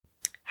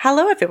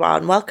Hello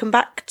everyone, welcome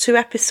back to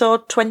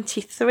episode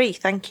 23.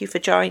 Thank you for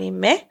joining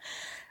me.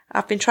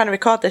 I've been trying to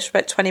record this for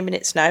about 20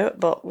 minutes now,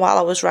 but while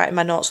I was writing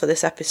my notes for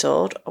this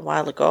episode a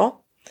while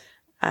ago,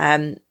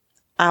 I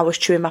was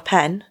chewing my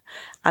pen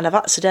and I've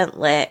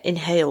accidentally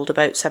inhaled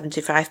about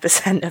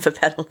 75% of a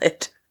pen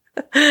lid.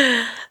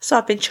 So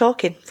I've been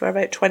choking for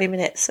about 20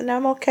 minutes and now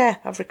I'm okay,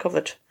 I've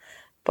recovered.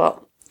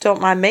 But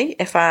don't mind me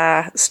if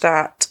I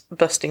start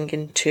busting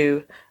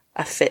into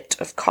a fit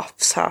of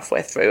coughs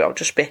halfway through. I'll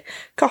just be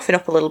coughing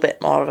up a little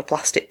bit more of a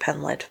plastic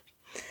pen lid.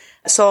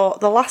 So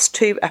the last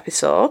two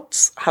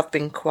episodes have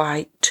been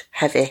quite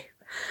heavy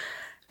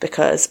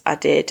because I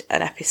did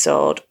an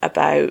episode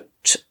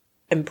about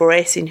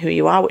embracing who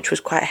you are, which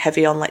was quite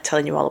heavy on like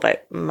telling you all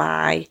about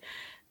my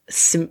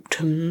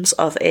symptoms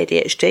of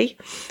ADHD.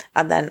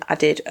 And then I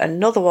did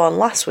another one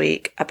last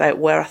week about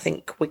where I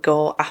think we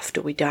go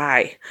after we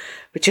die,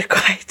 which are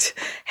quite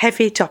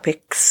heavy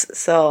topics.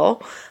 So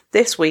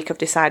this week I've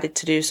decided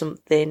to do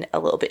something a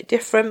little bit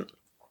different,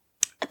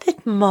 a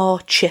bit more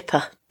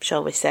chipper,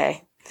 shall we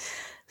say.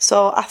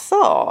 So I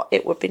thought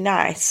it would be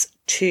nice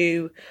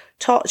to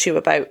talk to you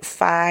about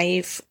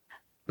 5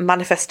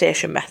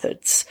 manifestation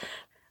methods.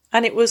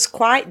 And it was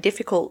quite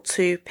difficult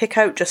to pick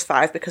out just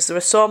 5 because there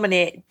are so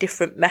many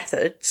different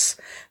methods.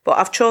 But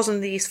I've chosen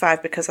these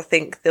 5 because I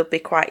think they'll be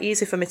quite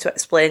easy for me to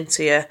explain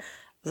to you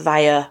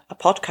via a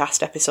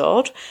podcast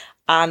episode.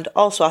 And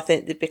also I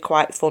think they'd be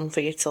quite fun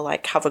for you to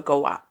like have a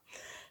go at.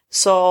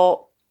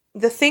 So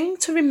the thing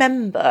to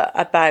remember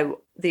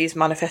about these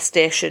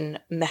manifestation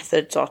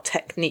methods or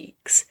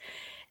techniques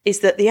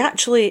is that they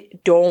actually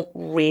don't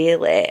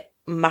really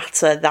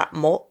matter that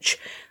much.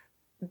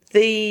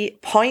 The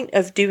point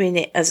of doing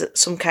it as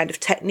some kind of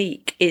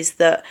technique is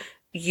that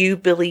you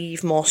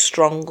believe more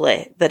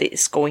strongly that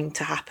it's going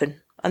to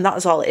happen. And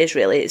that's all it is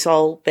really. It's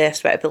all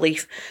based about a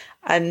belief.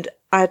 And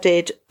I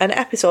did an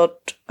episode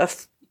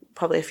of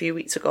probably a few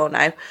weeks ago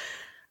now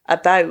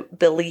about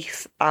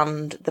belief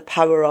and the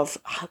power of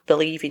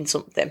believing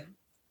something.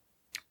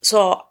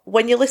 So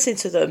when you listen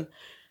to them,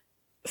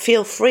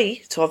 feel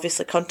free to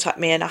obviously contact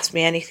me and ask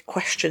me any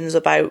questions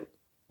about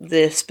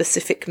the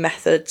specific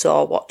methods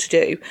or what to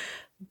do.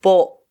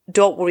 But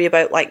don't worry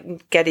about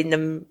like getting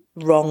them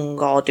wrong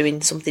or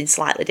doing something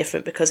slightly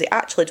different because it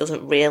actually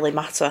doesn't really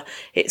matter.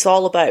 It's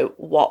all about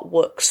what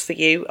works for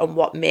you and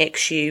what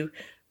makes you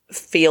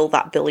feel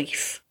that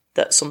belief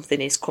that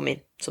something is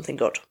coming, something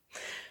good.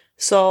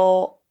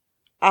 So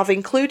I've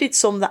included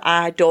some that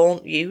I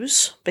don't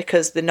use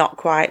because they're not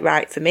quite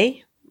right for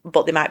me,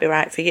 but they might be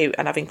right for you.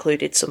 And I've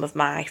included some of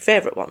my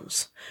favourite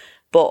ones.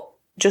 But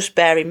just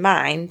bear in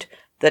mind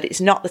that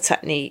it's not the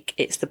technique,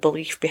 it's the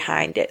belief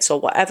behind it. So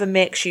whatever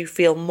makes you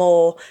feel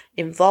more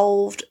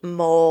involved,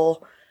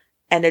 more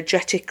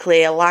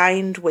energetically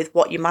aligned with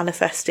what you're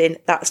manifesting,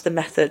 that's the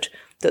method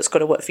that's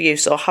going to work for you.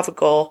 So have a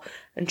go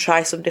and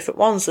try some different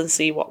ones and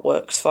see what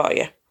works for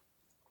you.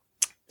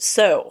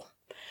 So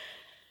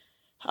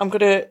I'm going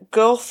to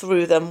go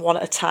through them one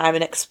at a time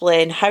and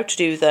explain how to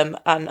do them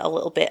and a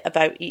little bit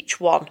about each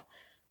one.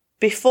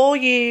 Before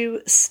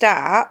you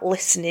start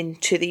listening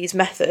to these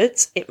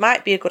methods, it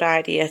might be a good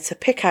idea to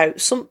pick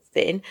out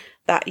something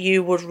that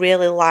you would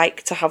really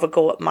like to have a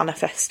go at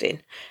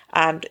manifesting.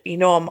 And you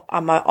know,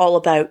 I'm all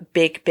about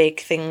big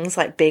things,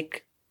 like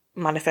big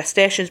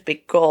manifestations,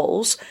 big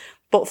goals.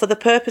 But for the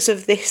purpose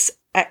of this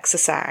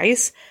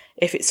exercise,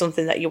 if it's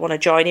something that you want to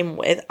join in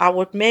with, I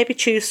would maybe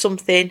choose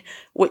something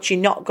which you're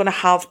not going to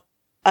have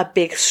a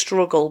big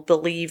struggle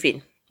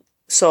believing.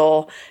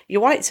 So you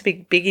want it to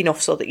be big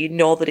enough so that you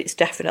know that it's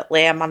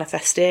definitely a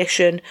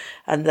manifestation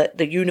and that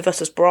the universe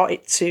has brought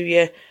it to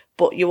you.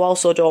 But you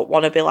also don't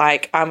want to be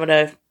like, I'm going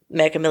to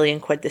make £1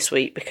 million this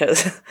week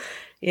because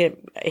you know,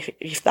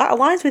 if that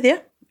aligns with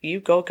you, you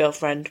go,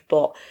 girlfriend.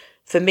 But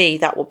for me,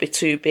 that would be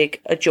too big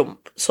a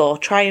jump. So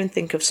try and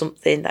think of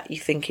something that you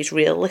think is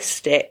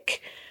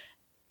realistic,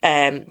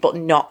 but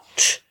you're not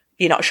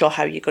sure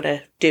how you're going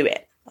to do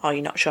it or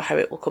you're not sure how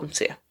it will come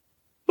to you.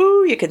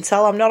 Ooh, you can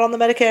tell I'm not on the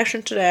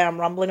medication today. I'm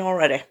rambling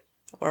already.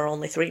 We're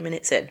only 3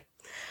 minutes in.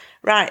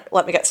 Right,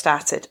 let me get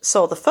started.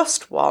 So the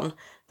first one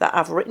that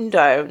I've written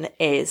down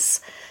is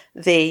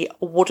the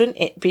wouldn't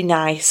it be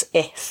nice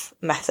if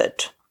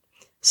method.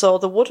 So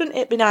the wouldn't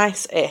it be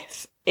nice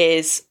if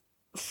is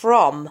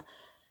from,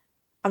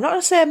 I'm not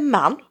going to say a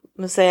man, I'm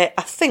going to say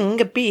a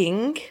thing, a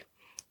being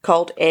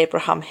called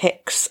Abraham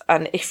Hicks.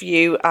 And if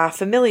you are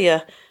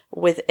familiar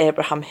with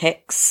Abraham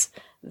Hicks,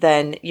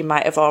 then you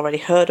might have already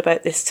heard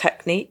about this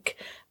technique.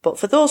 But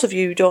for those of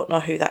you who don't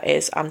know who that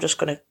is, I'm just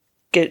going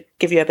to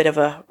give you a bit of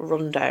a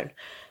rundown.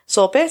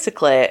 So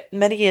basically,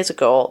 many years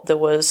ago, there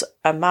was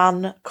a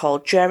man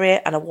called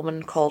Jerry and a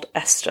woman called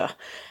Esther.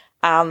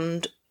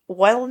 And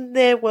when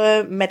they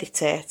were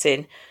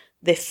meditating,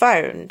 they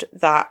found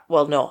that,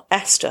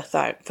 Esther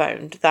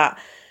found that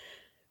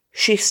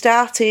she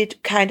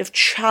started kind of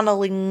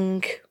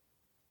channeling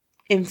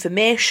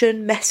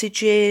information,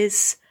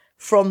 messages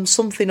from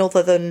something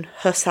other than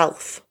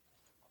herself.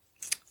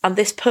 And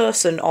this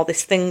person or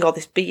this thing or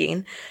this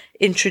being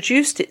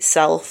introduced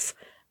itself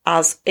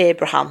as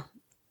Abraham.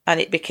 and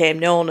it became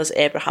known as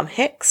Abraham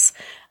Hicks.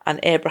 And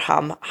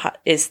Abraham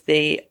is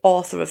the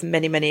author of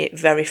many, many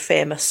very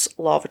famous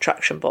law of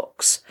attraction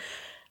books.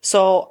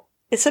 So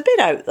it's a bit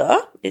out there.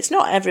 It's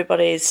not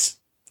everybody's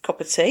cup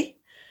of tea,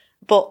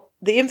 but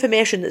the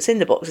information that's in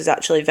the books is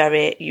actually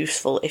very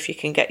useful if you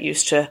can get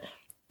used to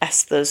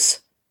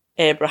Esther's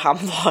Abraham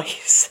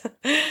voice.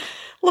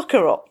 Look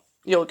her up.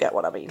 You'll get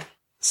what I mean.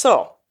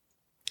 So,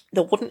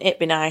 the wouldn't it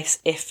be nice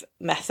if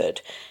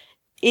method.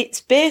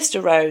 It's based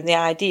around the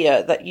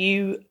idea that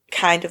you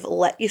kind of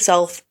let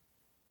yourself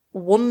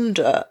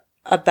wonder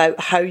about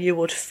how you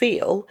would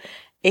feel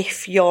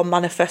if your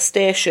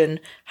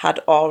manifestation had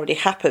already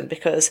happened,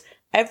 because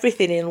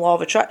everything in law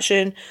of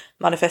attraction,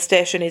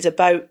 manifestation is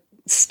about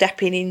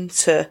stepping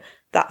into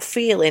that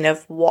feeling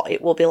of what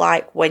it will be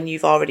like when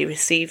you've already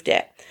received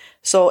it.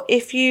 So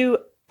if you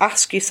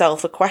ask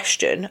yourself a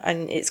question,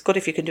 and it's good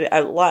if you can do it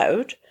out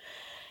loud,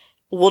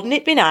 wouldn't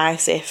it be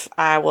nice if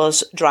I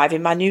was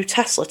driving my new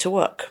Tesla to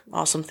work,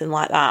 or something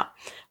like that?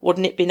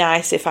 Wouldn't it be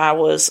nice if I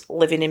was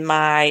living in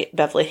my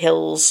Beverly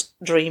Hills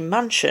dream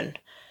mansion?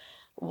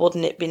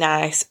 Wouldn't it be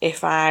nice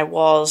if I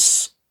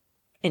was,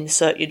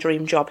 insert your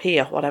dream job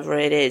here, whatever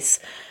it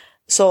is?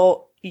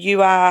 So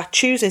you are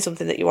choosing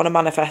something that you want to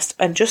manifest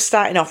and just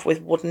starting off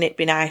with wouldn't it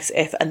be nice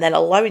if, and then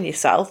allowing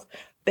yourself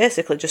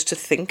basically just to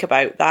think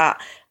about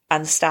that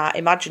and start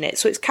imagining it.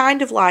 So it's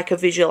kind of like a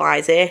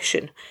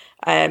visualization.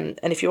 And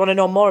if you want to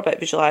know more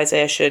about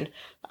visualization,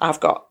 I've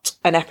got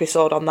an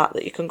episode on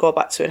that you can go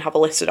back to and have a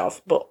listen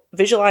of. But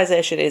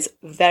visualization is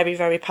very,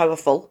 very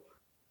powerful.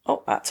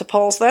 Oh, that's a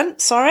pause then.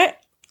 Sorry.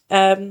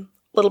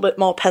 Little bit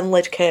more pen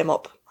lid came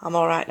up. I'm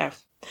all right now.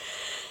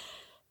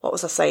 What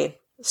was I saying?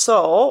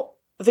 So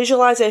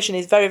visualization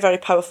is very, very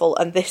powerful.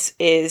 And this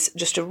is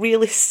just a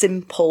really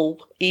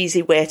simple,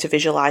 easy way to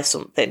visualize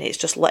something. It's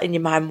just letting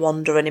your mind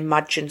wander and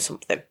imagine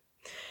something.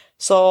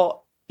 So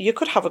you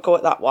could have a go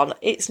at that one.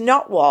 It's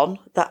not one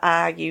that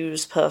I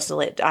use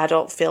personally. I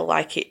don't feel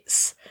like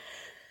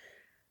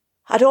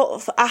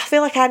I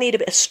feel like I need a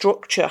bit of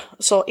structure.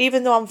 So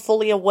even though I'm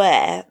fully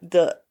aware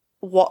that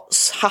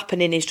what's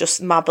happening is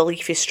just my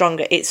belief is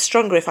stronger, it's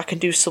stronger if I can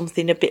do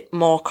something a bit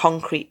more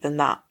concrete than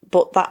that.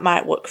 But that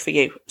might work for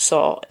you.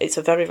 So it's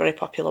a very, very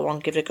popular one.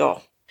 Give it a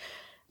go.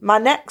 My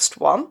next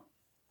one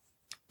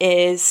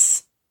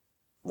is,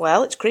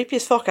 well, it's creepy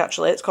as fuck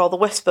actually. It's called the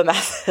whisper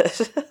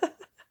method.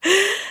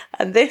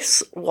 And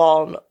this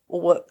one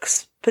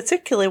works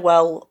particularly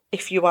well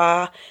if you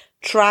are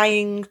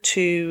trying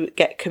to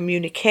get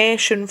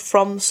communication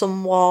from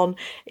someone,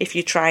 if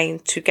you're trying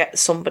to get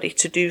somebody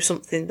to do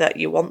something that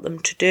you want them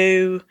to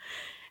do,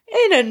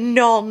 in a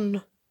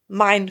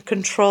non-mind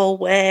control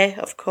way,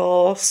 of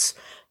course,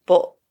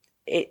 but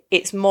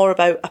it's more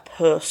about a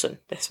person,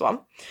 this one.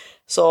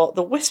 So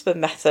the whisper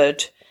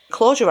method,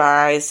 close your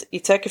eyes, you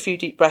take a few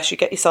deep breaths, you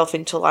get yourself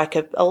into like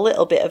a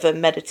little bit of a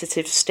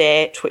meditative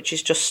state, which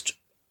is just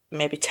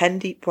maybe 10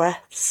 deep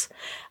breaths.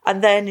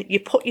 And then you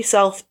put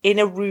yourself in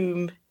a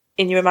room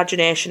in your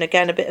imagination,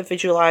 again, a bit of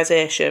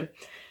visualization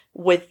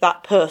with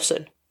that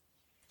person.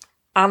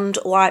 And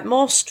like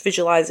most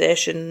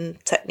visualization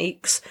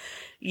techniques,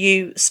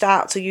 you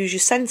start to use your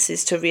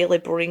senses to really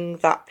bring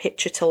that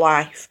picture to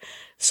life.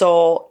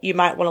 So you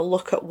might want to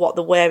look at what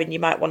they're wearing. You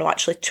might want to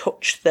actually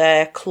touch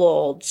their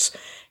clothes.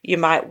 You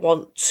might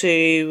want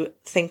to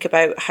think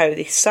about how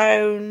they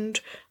sound,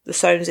 the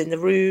sounds in the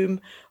room,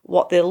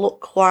 what they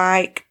look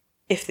like,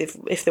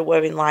 if they're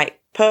wearing like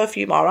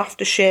perfume or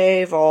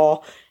aftershave,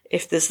 or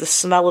if there's the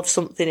smell of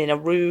something in a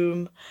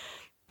room,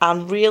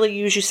 and really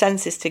use your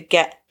senses to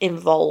get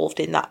involved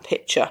in that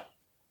picture.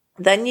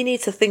 Then you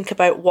need to think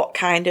about what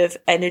kind of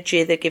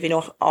energy they're giving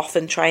off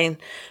and try and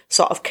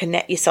sort of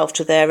connect yourself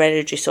to their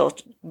energy. So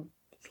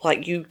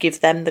like you give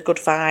them the good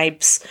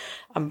vibes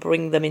and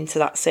bring them into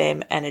that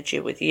same energy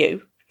with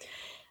you.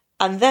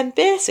 And then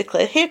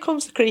basically, here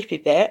comes the creepy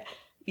bit.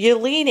 You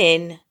lean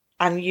in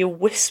and you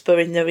whisper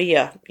in their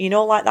ear. You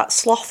know, like that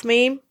sloth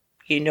meme?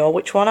 You know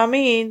which one I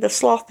mean, the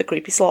sloth, the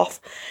creepy sloth.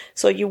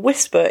 So you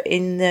whisper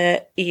in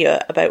their ear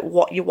about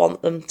what you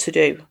want them to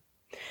do.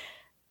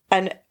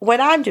 And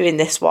when I'm doing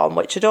this one,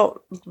 which I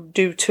don't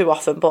do too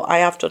often, but I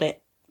have done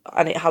it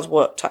and it has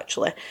worked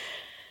actually,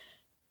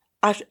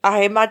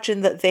 I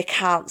imagine that they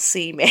can't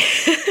see me.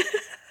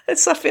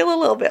 So I feel a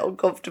little bit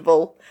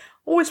uncomfortable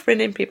whispering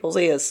in people's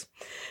ears.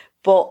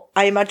 But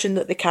I imagine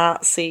that they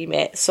can't see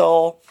me.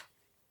 So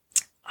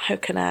how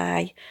can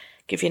I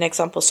give you an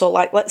example? So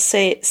like, let's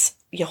say it's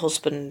your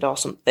husband or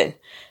something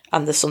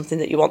and there's something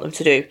that you want them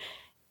to do.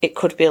 It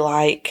could be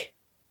like,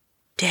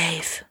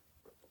 Dave,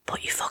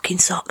 put your fucking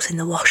socks in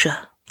the washer.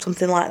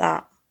 Something like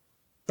that.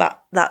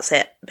 That's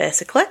it,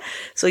 basically.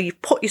 So you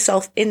put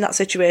yourself in that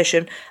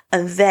situation,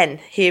 and then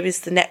here is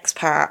the next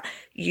part.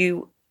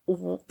 You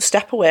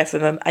step away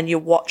from them and you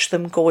watch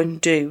them go and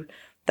do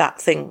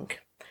that thing.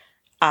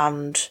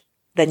 And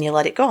then you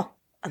let it go.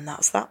 And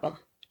that's that one.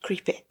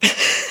 Creepy.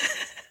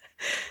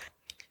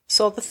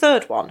 So the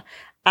third one,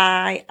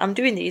 I am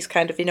doing these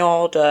kind of in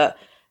order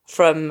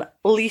from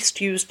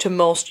least used to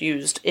most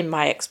used in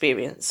my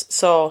experience.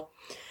 So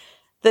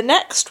The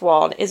next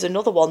one is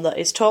another one that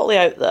is totally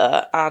out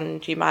there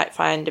and you might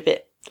find a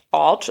bit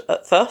odd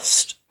at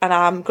first. And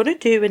I'm going to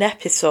do an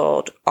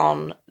episode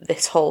on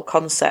this whole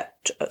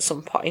concept at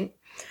some point.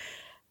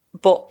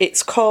 But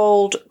it's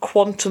called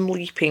quantum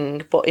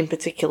leaping, but in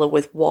particular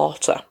with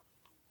water.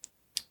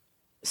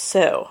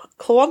 So,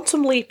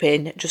 quantum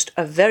leaping, just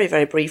a very,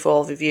 very brief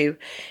overview,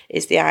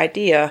 is the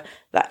idea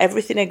that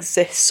everything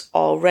exists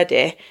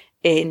already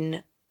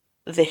in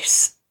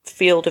this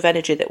field of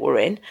energy that we're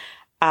in,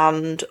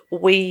 and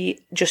we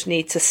just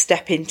need to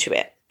step into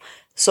it.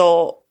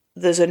 So,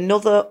 there's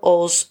another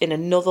us in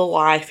another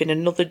life, in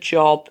another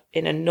job,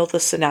 in another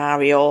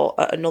scenario,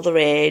 at another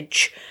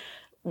age,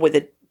 with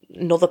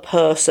another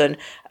person,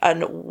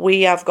 and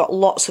we have got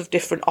lots of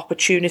different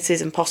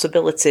opportunities and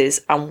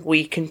possibilities, and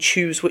we can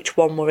choose which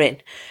one we're in,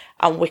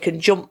 and we can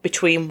jump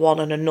between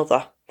one and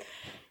another.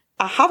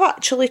 I have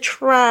actually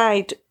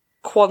tried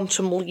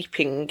quantum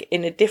leaping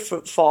in a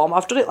different form.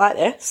 I've done it like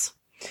this,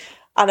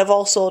 and I've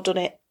also done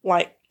it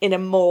like in a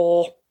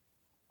more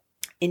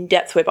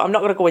in-depth way, but I'm not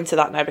going to go into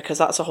that now because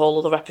that's a whole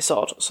other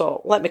episode,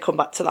 so let me come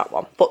back to that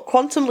one. But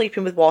quantum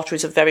leaping with water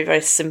is a very,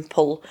 very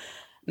simple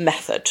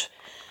method.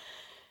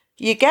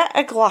 You get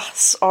a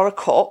glass or a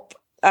cup,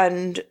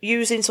 and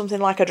using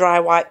something like a dry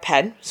white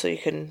pen, so you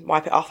can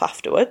wipe it off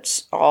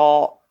afterwards,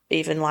 or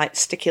even like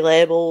sticky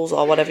labels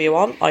or whatever you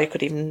want, or you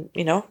could even,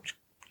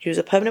 use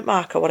a permanent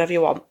marker, whatever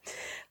you want.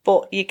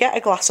 But you get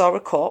a glass or a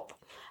cup,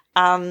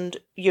 and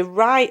you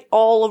write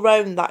all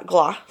around that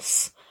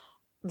glass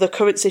the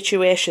current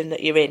situation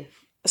that you're in.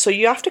 So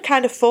you have to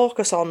kind of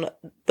focus on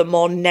the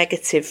more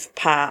negative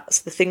parts,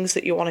 the things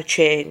that you want to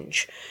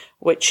change,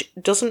 which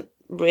doesn't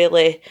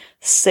really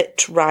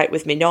sit right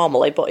with me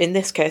normally, but in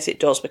this case it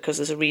does because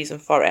there's a reason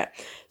for it.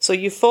 So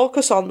you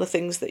focus on the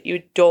things that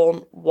you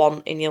don't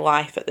want in your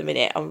life at the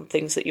minute and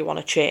things that you want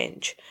to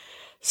change.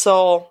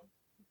 So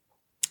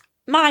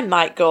mine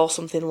might go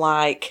something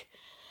like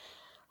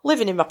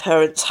living in my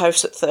parents'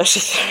 house at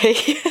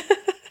 33,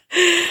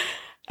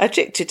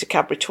 addicted to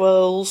Cadbury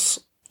Twirls,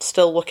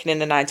 still working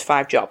in a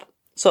 9-to-5 job.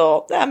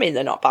 So, I mean,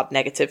 they're not bad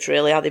negatives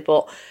really, are they?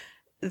 But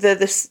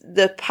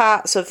the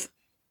parts of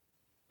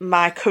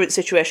my current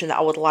situation that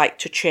I would like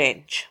to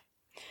change.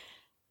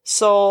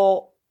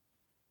 So,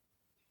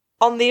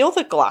 on the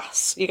other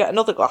glass, you get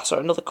another glass or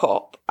another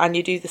cup and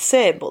you do the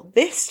same, but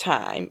this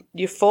time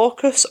you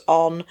focus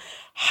on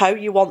how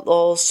you want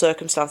those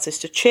circumstances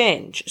to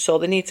change. So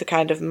they need to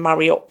kind of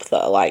marry up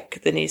there,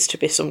 like there needs to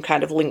be some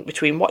kind of link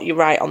between what you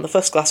write on the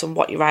first glass and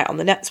what you write on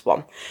the next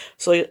one.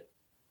 So,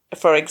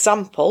 for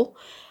example,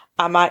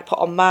 I might put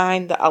on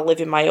mine that I live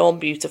in my own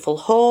beautiful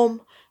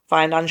home,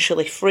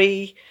 financially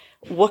free,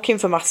 working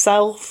for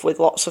myself with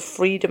lots of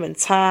freedom and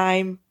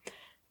time,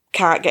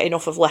 can't get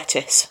enough of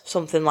lettuce,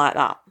 something like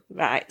that.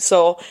 Right,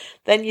 so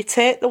then you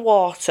take the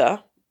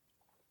water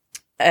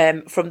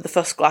from the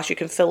first glass, you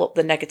can fill up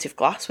the negative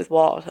glass with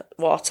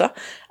water,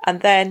 and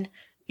then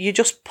you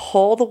just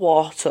pour the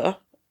water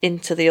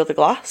into the other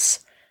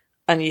glass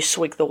and you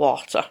swig the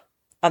water,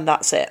 and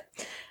that's it.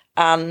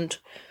 And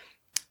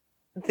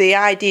the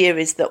idea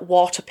is that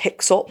water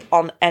picks up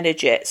on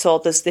energy. So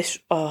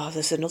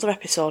there's another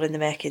episode in the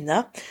making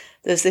there.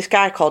 There's this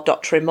guy called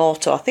Dr.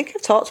 Emoto. I think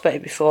I've talked about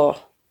him before,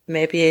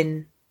 maybe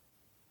in,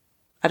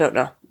 I don't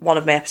know, one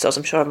of my episodes.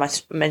 I'm sure I might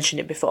have mentioned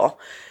it before.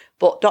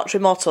 But Dr.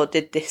 Emoto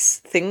did this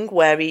thing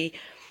where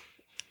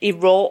he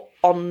wrote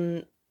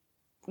on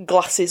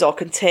glasses or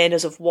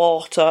containers of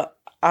water,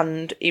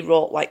 and he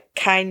wrote like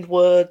kind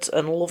words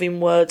and loving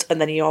words, and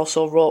then he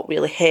also wrote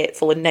really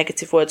hateful and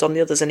negative words on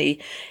the others, and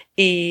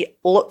he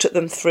looked at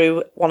them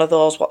through one of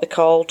those, what they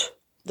called,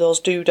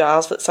 those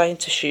doodahs that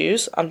scientists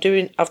use.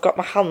 I've got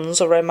my hands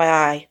around my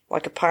eye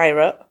like a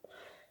pirate,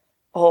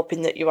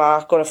 hoping that you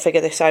are going to figure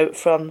this out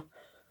from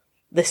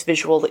this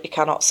visual that you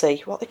cannot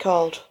see. What are they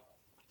called?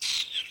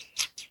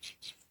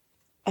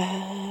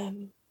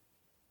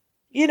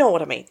 You know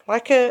what I mean,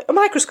 like a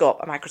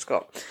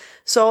microscope.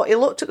 So he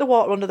looked at the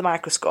water under the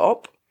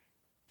microscope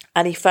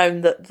and he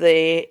found that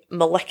the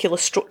molecular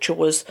structure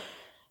was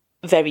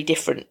very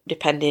different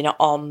depending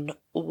on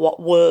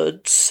what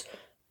words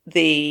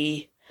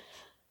the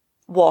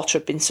water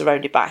had been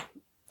surrounded by.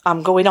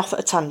 I'm going off at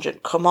a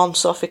tangent. Come on,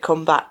 Sophie,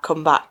 come back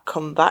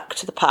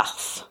to the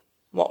path.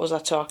 What was I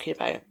talking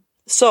about?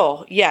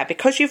 So, yeah,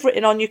 because you've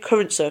written on your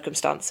current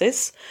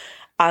circumstances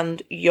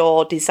and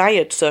your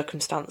desired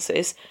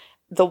circumstances,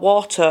 the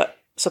water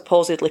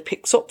supposedly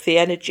picks up the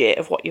energy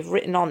of what you've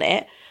written on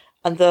it,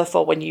 and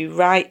therefore when you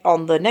write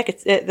on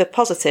the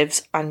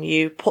positives and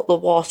you put the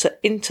water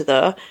into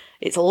there,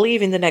 it's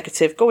leaving the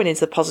negative, going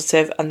into the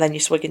positive, and then you're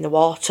swigging the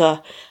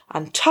water,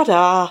 and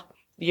ta-da,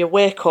 you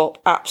wake up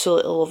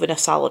absolutely loving a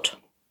salad.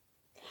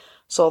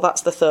 So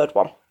that's the third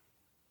one.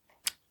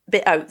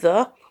 Bit out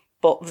there,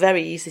 but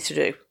very easy to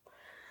do.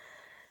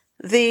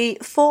 The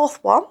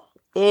fourth one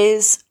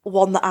is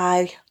one that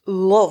I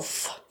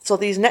love. So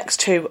these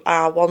next two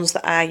are ones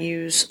that I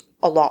use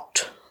a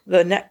lot.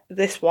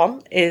 This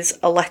one is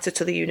a letter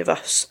to the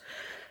universe.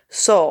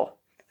 So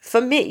for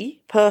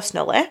me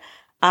personally,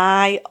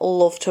 I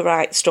love to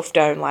write stuff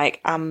down.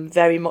 Like, I'm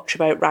very much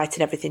about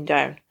writing everything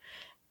down.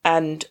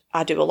 And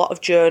I do a lot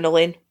of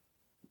journaling.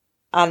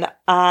 And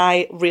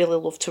I really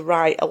love to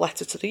write a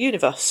letter to the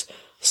universe.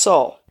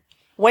 So,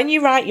 when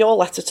you write your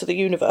letter to the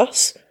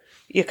universe,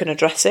 you can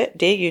address it,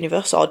 Dear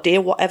Universe, or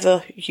Dear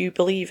whatever you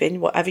believe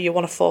in, whatever you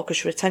want to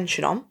focus your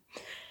attention on.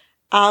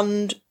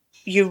 And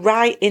you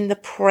write in the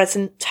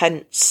present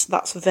tense.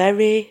 That's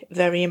very,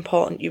 very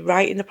important. You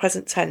write in the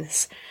present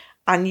tense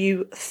and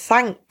you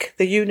thank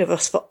the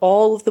universe for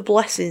all of the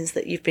blessings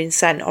that you've been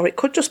sent. Or it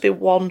could just be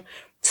one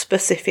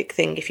specific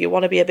thing. If you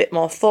want to be a bit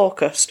more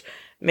focused,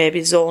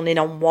 maybe zone in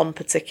on one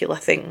particular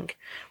thing.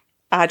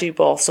 I do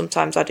both.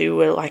 Sometimes I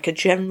do like a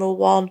general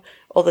one.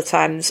 Other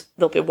times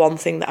there'll be one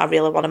thing that I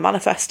really want to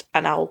manifest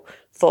and I'll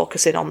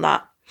focus in on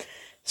that.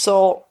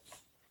 So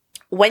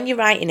when you're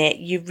writing it,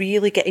 you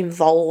really get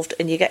involved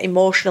and you get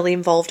emotionally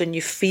involved and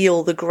you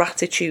feel the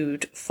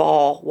gratitude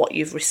for what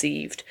you've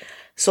received.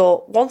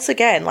 So once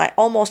again, like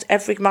almost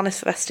every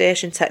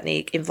manifestation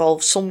technique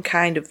involves some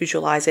kind of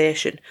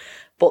visualization.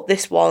 But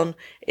this one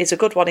is a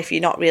good one if you're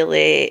not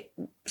really,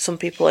 some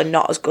people are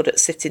not as good at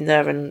sitting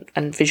there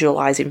and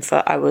visualizing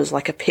for hours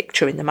like a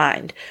picture in the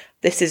mind.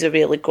 This is a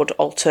really good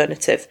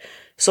alternative.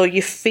 So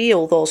you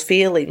feel those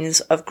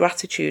feelings of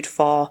gratitude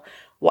for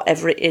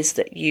whatever it is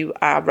that you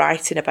are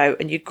writing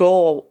about, and you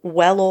go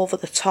well over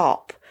the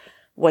top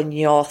when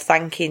you're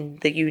thanking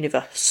the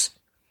universe.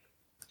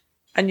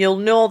 And you'll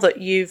know that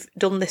you've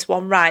done this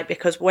one right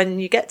because when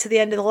you get to the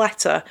end of the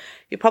letter,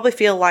 you probably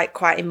feel like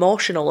quite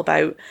emotional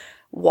about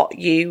what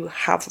you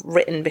have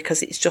written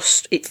because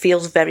it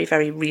feels very,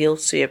 very real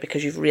to you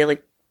because you've really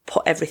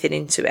put everything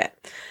into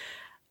it.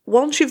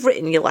 Once you've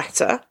written your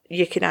letter,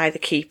 you can either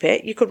keep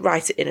it, you could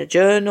write it in a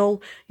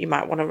journal, you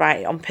might want to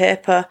write it on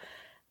paper.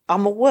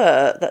 I'm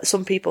aware that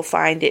some people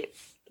find it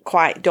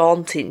quite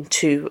daunting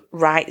to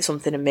write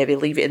something and maybe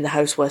leave it in the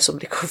house where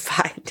somebody could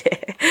find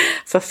it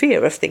for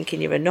fear of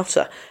thinking you're a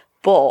nutter.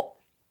 But,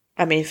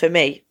 I mean, for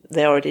me,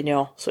 they already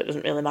know, so it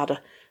doesn't really matter.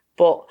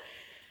 But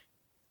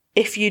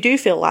if you do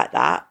feel like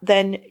that,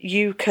 then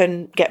you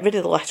can get rid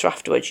of the letter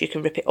afterwards. You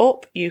can rip it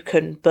up, you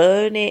can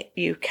burn it,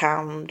 you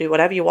can do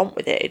whatever you want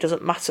with it. It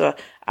doesn't matter.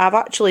 I've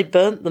actually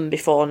burnt them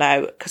before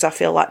now because I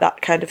feel like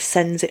that kind of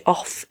sends it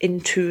off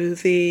into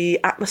the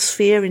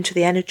atmosphere, into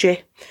the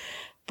energy.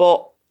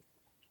 But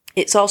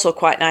it's also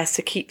quite nice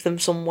to keep them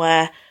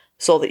somewhere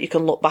so that you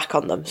can look back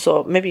on them.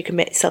 So maybe you can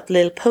make yourself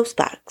little post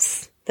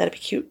bags. That'd be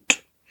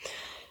cute.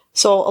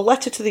 So a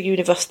letter to the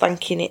universe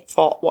thanking it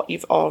for what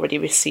you've already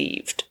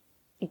received.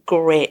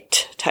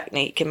 Great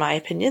technique in my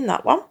opinion,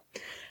 that one.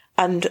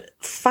 And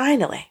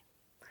finally,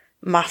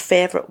 my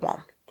favourite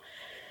one.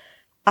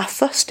 I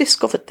first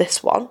discovered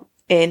this one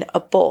in a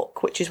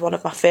book, which is one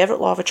of my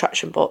favourite law of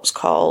attraction books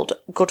called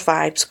Good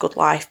Vibes, Good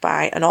Life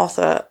by an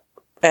author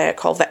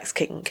called Vex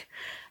King.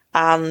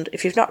 And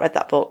if you've not read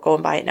that book, go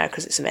and buy it now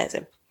because it's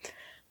amazing.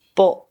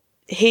 But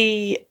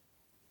he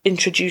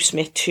introduced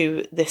me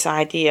to this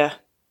idea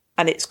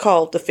and it's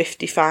called the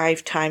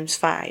 55 times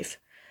 5.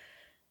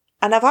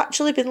 And I've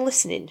actually been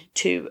listening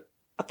to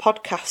a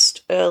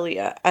podcast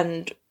earlier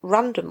and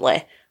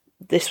randomly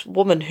this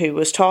woman who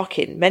was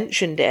talking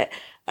mentioned it.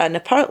 And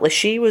apparently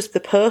she was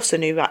the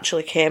person who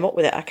actually came up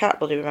with it. I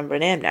can't really remember her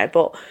name now,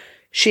 but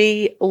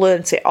she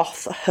learnt it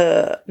off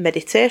her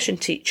meditation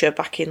teacher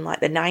back in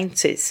like the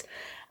 90s.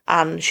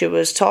 And she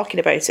was talking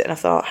about it and I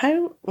thought,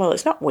 well,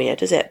 it's not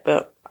weird, is it?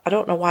 But I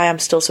don't know why I'm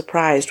still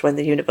surprised when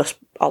the universe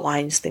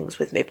aligns things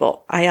with me,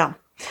 but I am.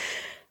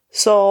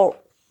 So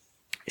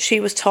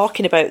she was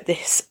talking about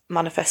this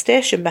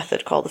manifestation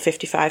method called the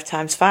 55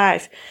 times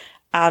 5.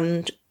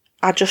 And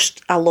I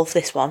love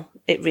this one.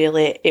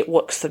 It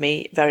works for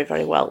me very,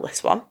 very well,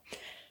 this one.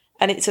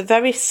 And it's a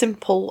very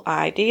simple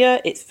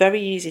idea. It's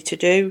very easy to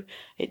do.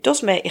 It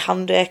does make your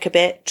hand ache a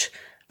bit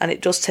and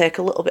it does take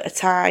a little bit of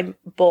time,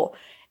 but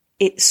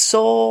it's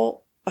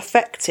so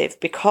effective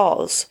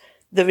because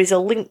there is a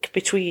link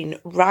between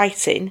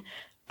writing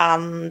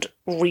and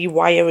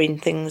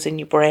rewiring things in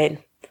your brain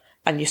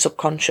and your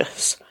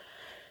subconscious.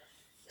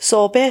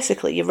 So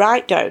basically, you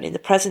write down in the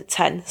present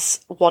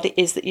tense what it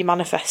is that you're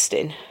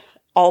manifesting,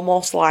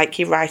 almost like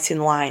you're writing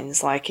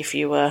lines, like if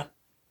you were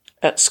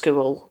at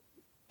school,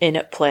 in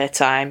at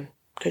playtime,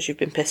 because you've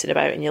been pissing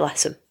about in your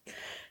lesson.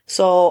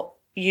 So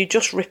you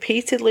just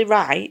repeatedly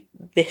write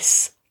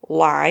this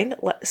line.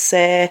 Let's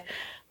say,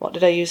 what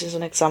did I use as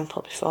an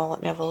example before?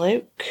 Let me have a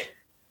look.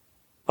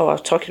 Oh, I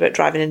was talking about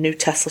driving a new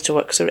Tesla to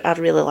work, because I'd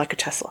really like a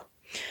Tesla.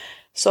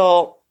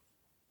 So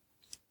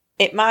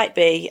it might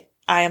be,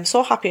 I am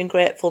so happy and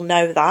grateful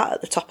now that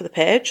at the top of the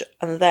page,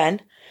 and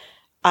then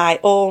I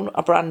own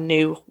a brand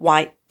new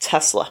white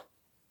Tesla.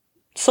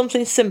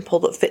 Something simple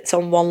that fits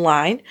on one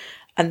line,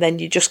 and then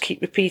you just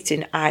keep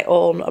repeating, I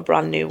own a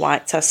brand new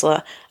white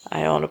Tesla,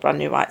 I own a brand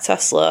new white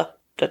Tesla,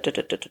 da da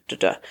da da da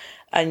da.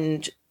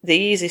 And the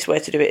easiest way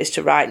to do it is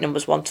to write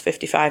numbers 1 to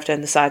 55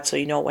 down the side so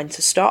you know when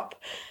to stop.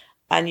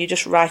 And you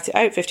just write it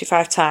out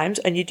 55 times,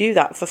 and you do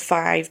that for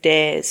 5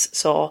 days.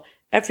 So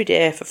every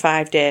day for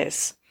 5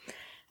 days.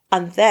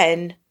 And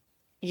then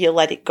you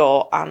let it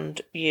go and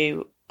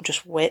you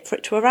just wait for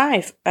it to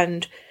arrive.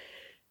 And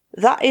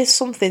that is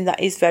something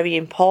that is very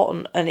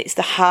important, and it's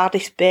the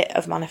hardest bit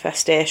of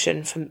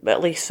manifestation,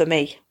 at least for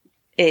me,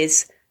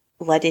 is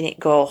letting it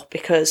go.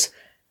 Because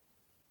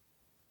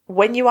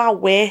when you are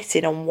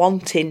waiting and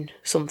wanting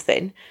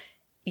something,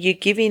 you're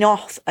giving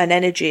off an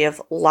energy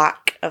of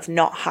lack, of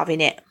not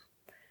having it.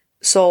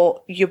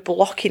 So you're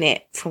blocking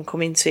it from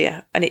coming to you.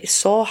 And it's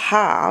so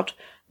hard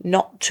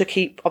not to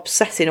keep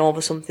obsessing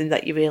over something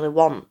that you really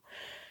want.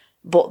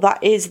 But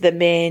that is the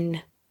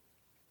main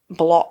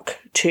block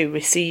to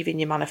receiving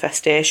your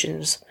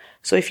manifestations.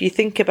 So if you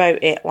think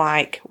about it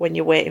like when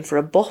you're waiting for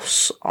a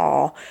bus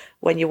or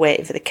when you're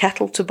waiting for the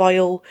kettle to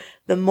boil,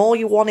 the more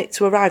you want it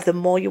to arrive, the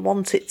more you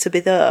want it to be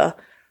there,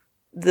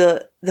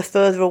 the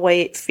further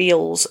away it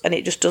feels, and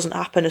it just doesn't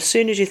happen. As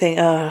soon as you think,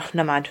 oh,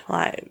 never mind,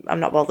 like, I'm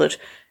not bothered,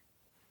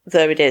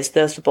 there it is,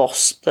 there's the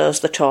bus, there's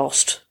the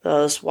toast,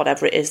 there's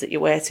whatever it is that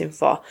you're waiting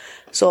for.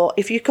 So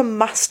if you can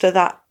master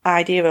that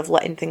idea of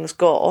letting things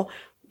go,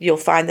 you'll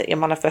find that your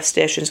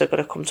manifestations are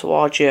going to come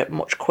towards you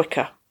much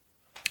quicker.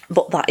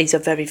 But that is a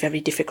very,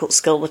 very difficult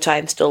skill that I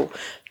am still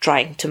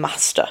trying to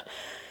master.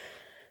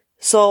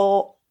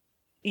 So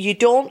you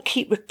don't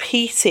keep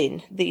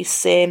repeating these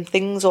same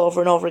things over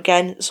and over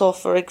again. So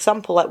for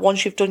example, like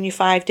once you've done your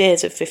 5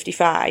 days of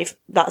 55,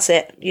 that's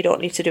it. You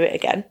don't need to do it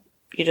again.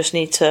 You just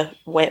need to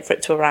wait for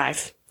it to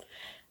arrive.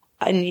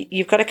 And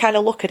you've got to kind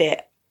of look at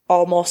it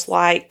almost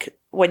like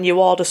when you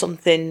order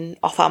something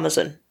off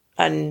Amazon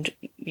and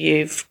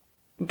you've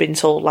been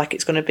told like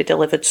it's going to be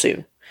delivered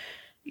soon.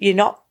 You're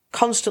not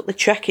constantly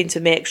checking to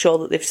make sure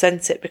that they've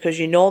sent it because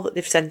you know that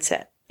they've sent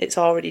it. It's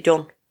already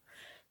done.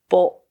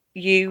 But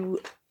you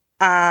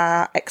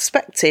are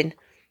expecting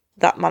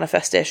that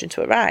manifestation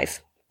to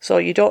arrive. So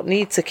you don't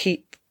need to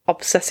keep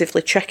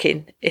obsessively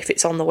checking if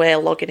it's on the way,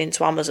 logging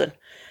into Amazon.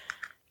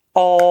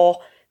 Or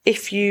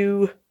if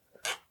you,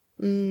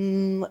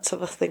 let's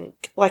have a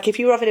think. Like if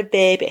you were having a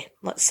baby,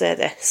 let's say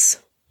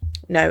this.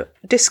 Now,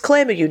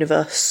 disclaimer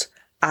universe,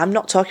 I'm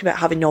not talking about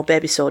having no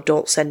baby, so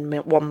don't send me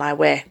one my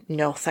way.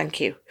 No, thank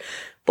you.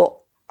 But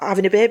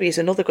having a baby is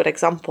another good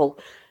example.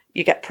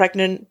 You get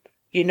pregnant,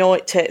 you know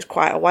it takes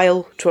quite a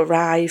while to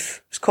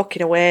arrive. It's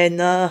cooking away in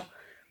there.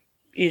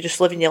 You're just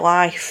living your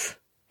life.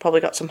 Probably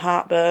got some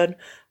heartburn.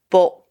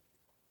 But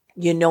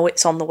you know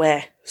it's on the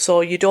way.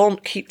 So you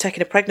don't keep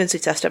taking a pregnancy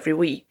test every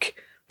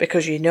week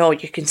because you know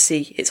you can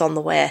see it's on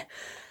the way.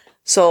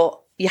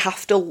 So you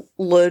have to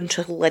learn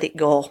to let it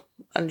go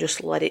and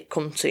just let it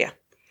come to you.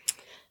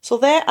 So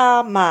there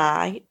are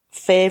my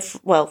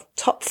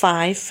top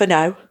 5 for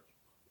now.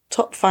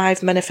 Top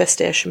 5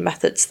 manifestation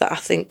methods that I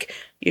think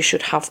you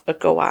should have a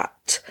go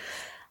at.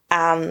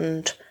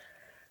 And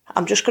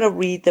I'm just going to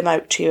read them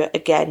out to you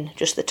again,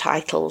 just the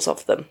titles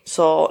of them.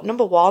 So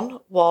number 1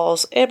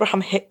 was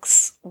Abraham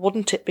Hicks'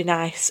 Wouldn't It Be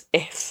Nice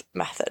If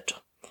method.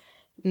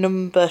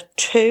 Number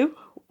 2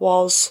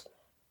 was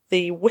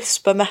the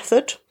Whisper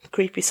method, the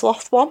creepy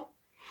sloth one.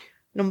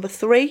 Number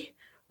 3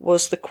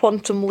 was the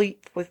Quantum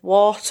Leap with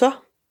Water.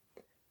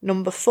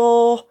 Number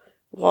 4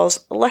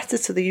 was A Letter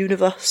to the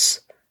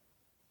Universe,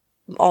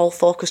 all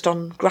focused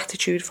on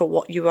gratitude for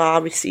what you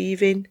are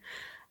receiving.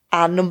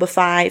 And number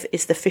 5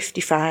 is the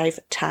 55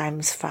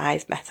 times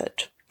 5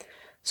 method.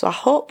 So I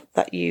hope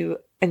that you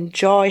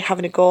enjoy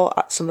having a go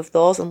at some of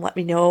those and let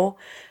me know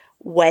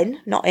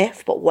when, not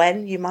if, but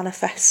when you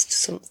manifest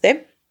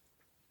something,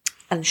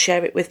 and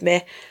share it with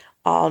me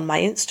on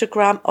my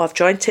Instagram. I've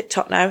joined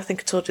TikTok now. I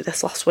think I told you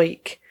this last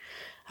week.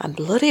 I'm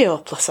bloody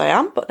hopeless I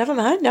am, but never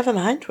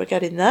mind, we're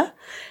getting there.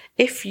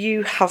 If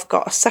you have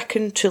got a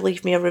second to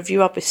leave me a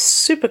review, I'd be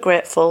super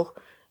grateful,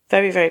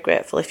 very, very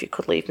grateful if you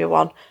could leave me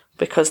one,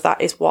 because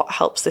that is what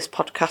helps this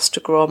podcast to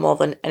grow more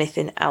than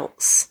anything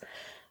else.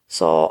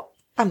 So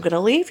I'm going to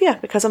leave you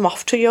because I'm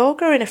off to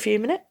yoga in a few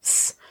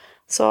minutes.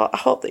 So I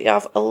hope that you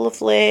have a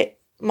lovely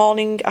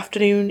morning,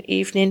 afternoon,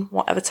 evening,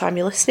 whatever time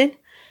you're listening,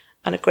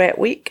 and a great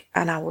week,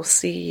 and I will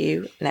see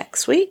you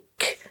next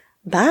week.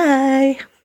 Bye.